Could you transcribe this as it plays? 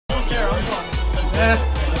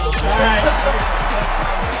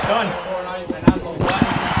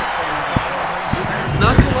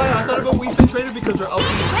Not gonna lie, I thought about We've Been Traded because they're LP.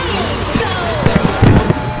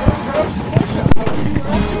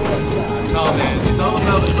 Oh man, it's all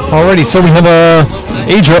about Alrighty, so we have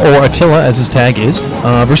Aedre, or Attila as his tag is,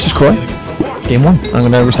 versus Croi. Game 1. I'm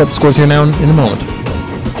going to reset the scores here now in a moment.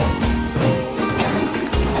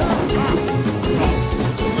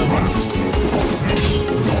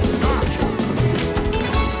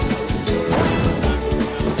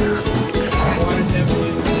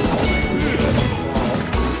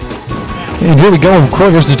 And here we go, Croi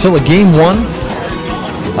versus Attila, game 1.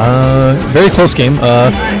 Very close game,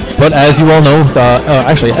 but as you all know,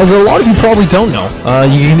 actually, as a lot of you probably don't know,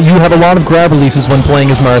 you have a lot of grab releases when playing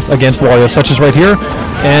as Marth against Wario, such as right here,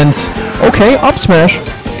 and, okay, up smash.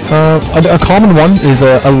 A common one is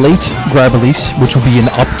a late grab release, which will be an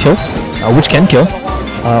up tilt, which can kill,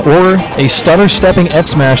 or a stutter stepping F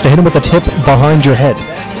smash to hit him with the tip behind your head.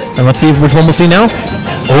 And let's see which one we'll see now.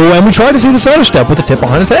 Oh, and we try to see the stutter step with the tip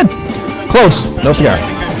behind his head. Close, no cigar.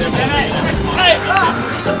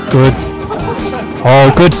 Good.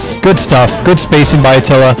 Oh, good stuff. Good spacing by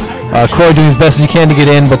Attila. Croi doing his best as he can to get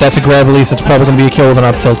in, but that's a grab release. It's probably going to be a kill with an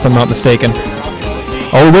up tilt, if I'm not mistaken.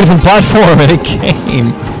 Oh, we waited for the platform, and it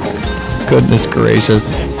came. Goodness gracious.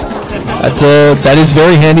 That is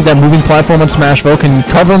very handy. That moving platform on Smashville can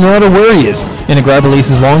cover him no matter where he is in a grab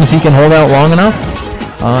release, as long as he can hold out long enough,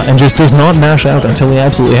 and just does not mash out until he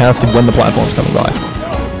absolutely has to when the platform's coming by.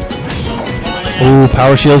 Ooh,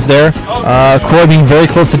 power shields there. Croi being very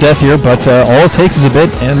close to death here, but all it takes is a bit,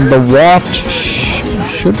 and the waft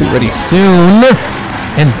should be ready soon.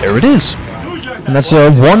 And there it is. And that's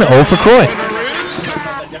 1-0 for Croi.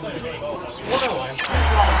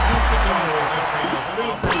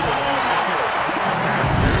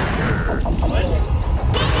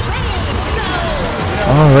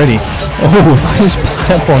 Alrighty. Oh, nice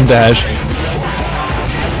platform dash.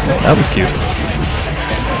 That was cute.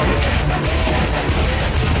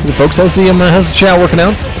 Folks, how's the chat working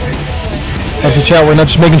out? How's the chat? We're not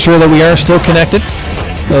just making sure that we are still connected.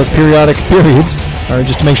 Those periodic periods are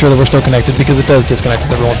just to make sure that we're still connected, because it does disconnect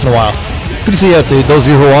us every once in a while. Good to see you, those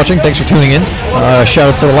of you who are watching. Thanks for tuning in.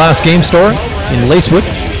 Shout out to the last Gamestore in Lacewood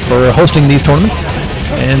for hosting these tournaments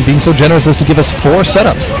and being so generous as to give us 4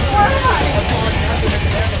 setups.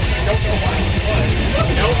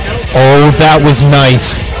 Oh, that was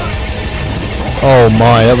nice. Oh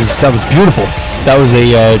my, that was beautiful. That was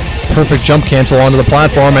a perfect jump cancel onto the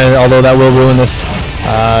platform, and although that will ruin this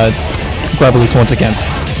grab release once again.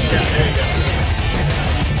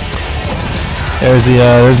 There's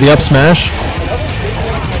the up smash.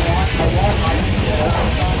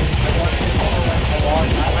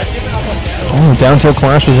 Oh, down tilt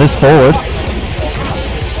clash with his forward.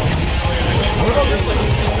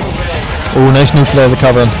 Oh, nice neutral there to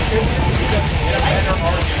cover him.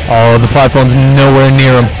 Oh, the platform's nowhere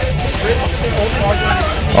near him.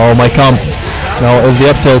 Oh, might come. No, it was the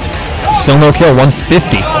up tilt. Still no kill.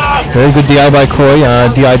 150. Very good DI by Croi.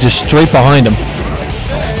 DI just straight behind him.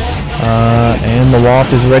 And the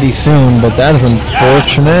waft is ready soon, but that is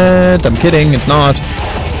unfortunate. I'm kidding. It's not.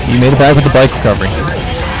 He made it back with the bike recovery.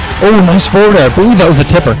 Oh, nice forward air. I believe that was a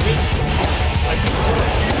tipper.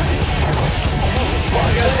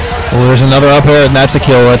 Oh, there's another up air, and that's a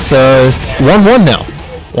kill. That's 1-1 now.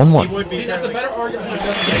 1-1.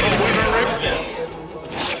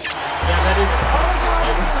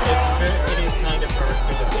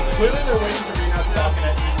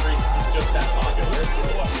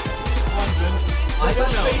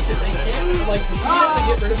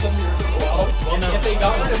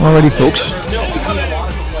 Alrighty, folks.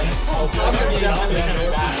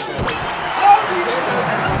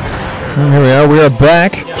 And here we are. We are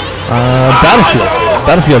back.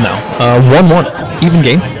 Battlefield now. 1-1. Even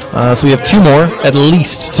game. So we have 2 more at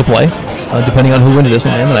least to play, depending on who wins this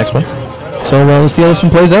one and the next one. So let's see how this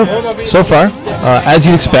one plays out. So far, as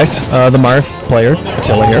you'd expect, the Marth player,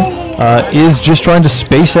 Attila here, is just trying to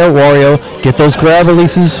space out Wario, get those grab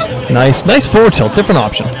releases. Nice forward tilt, different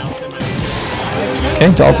option.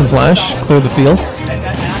 Okay, Dolphin Flash, clear the field.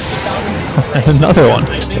 And another one.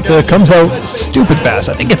 It comes out stupid fast.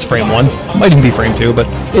 I think it's frame 1. Might even be frame 2, but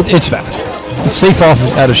it's fast. It's safe off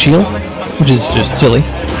out of shield, which is just silly.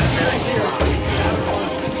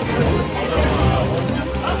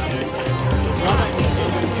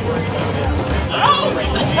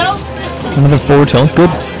 Another forward tilt.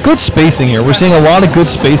 Good spacing here. We're seeing a lot of good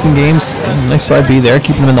spacing games. Nice side B there,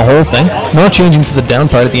 keeping them in the whole thing. Not changing to the down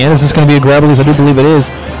part at the end. Is this going to be a grab release? I do believe it is.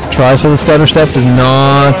 Tries for the stutter step, does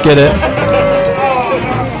not get it.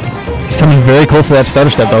 He's coming very close to that stutter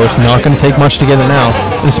step, though. It's not going to take much to get it now,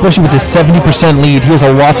 and especially with his 70% lead. He has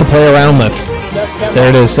a lot to play around with.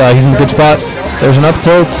 There it is. He's in a good spot. There's an up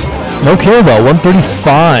tilt. No kill, though.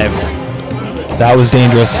 135. That was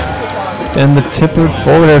dangerous. And the tipper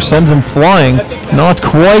forward air sends him flying. Not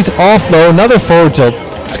quite off, though. Another forward tilt.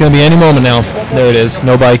 It's going to be any moment now. There it is.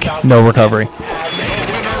 No bike, no recovery.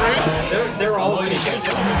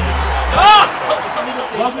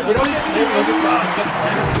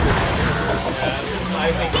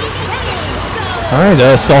 All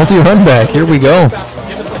right, salty run back. Here we go.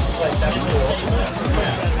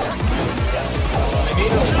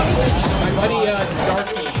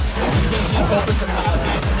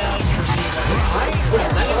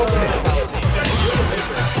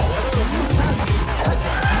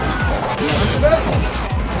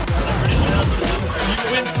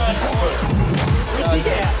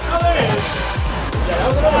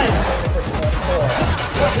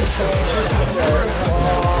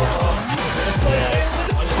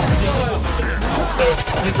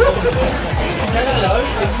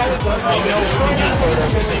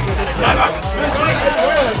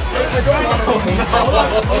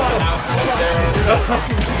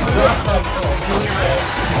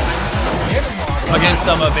 Against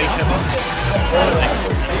base ship.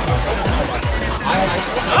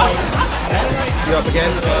 You're up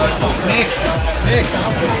against Nick.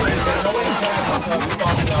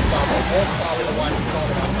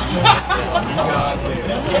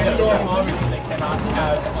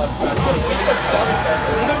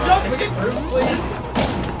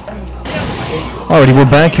 Alrighty, we're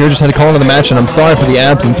back here. Just had to call into the match, and I'm sorry for the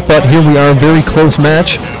absence, but here we are, a very close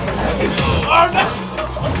match.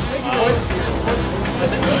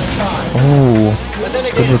 Oh,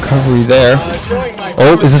 good recovery there.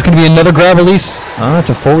 Oh, is this going to be another grab release? It's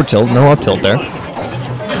a forward tilt, no up tilt there.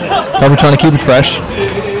 Probably trying to keep it fresh.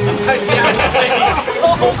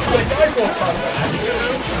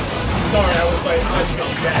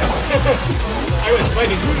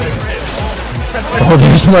 Oh,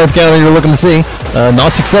 there's the Marth gallery you're looking to see.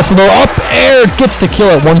 Not successful though. Up air gets to kill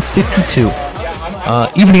at 152.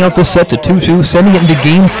 Evening out this set to 2-2, sending it into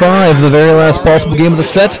Game 5, the very last possible game of the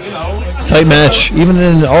set. Tight match, even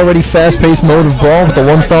in an already fast-paced mode of Brawl with the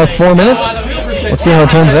 1 star 4 minutes. Let's see how it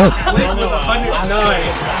turns out.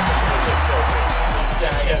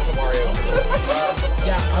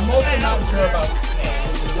 I'm also not sure about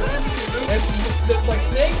Snake. It's like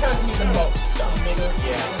Snake has me the most.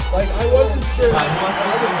 Like I wasn't sure. I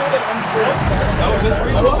was really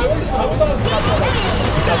unsure.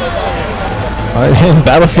 Alright, and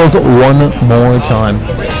Battlefield one more time.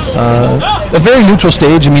 A very neutral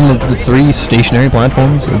stage. I mean, the 3 stationary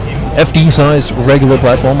platforms, FD-sized regular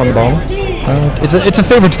platform on the bottom. It's a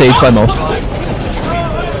favorite stage by most.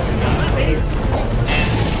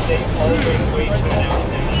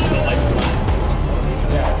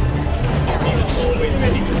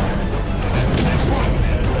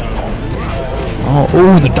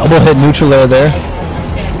 Oh, the double hit neutral air there.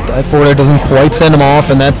 That forward air doesn't quite send him off,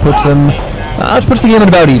 and that puts him. Puts the game at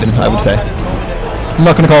about even, I would say. I'm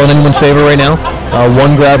not going to call it anyone's favor right now.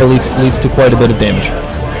 1 grab at least leads to quite a bit of damage.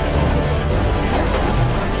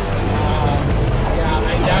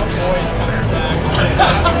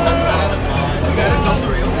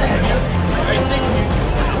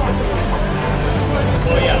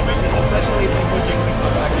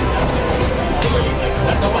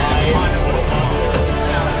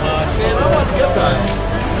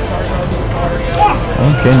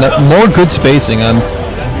 Okay, more good spacing. I'm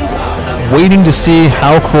waiting to see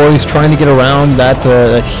how Croi's trying to get around that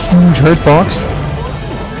huge hurt box.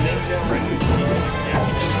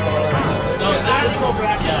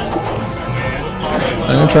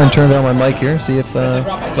 I'm going to try and turn down my mic here, see if,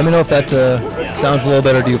 let me know if that sounds a little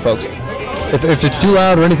better to you folks. If it's too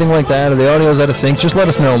loud or anything like that, or the audio's out of sync, just let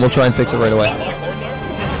us know and we'll try and fix it right away.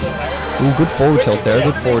 Ooh, good forward tilt there,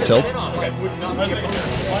 good forward tilt.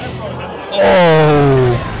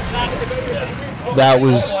 Oh, that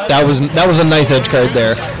was a nice edge card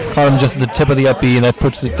there. Caught him just at the tip of the up B, and that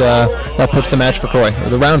puts the match for Croi, or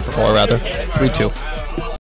the round for Croi rather, 3-2.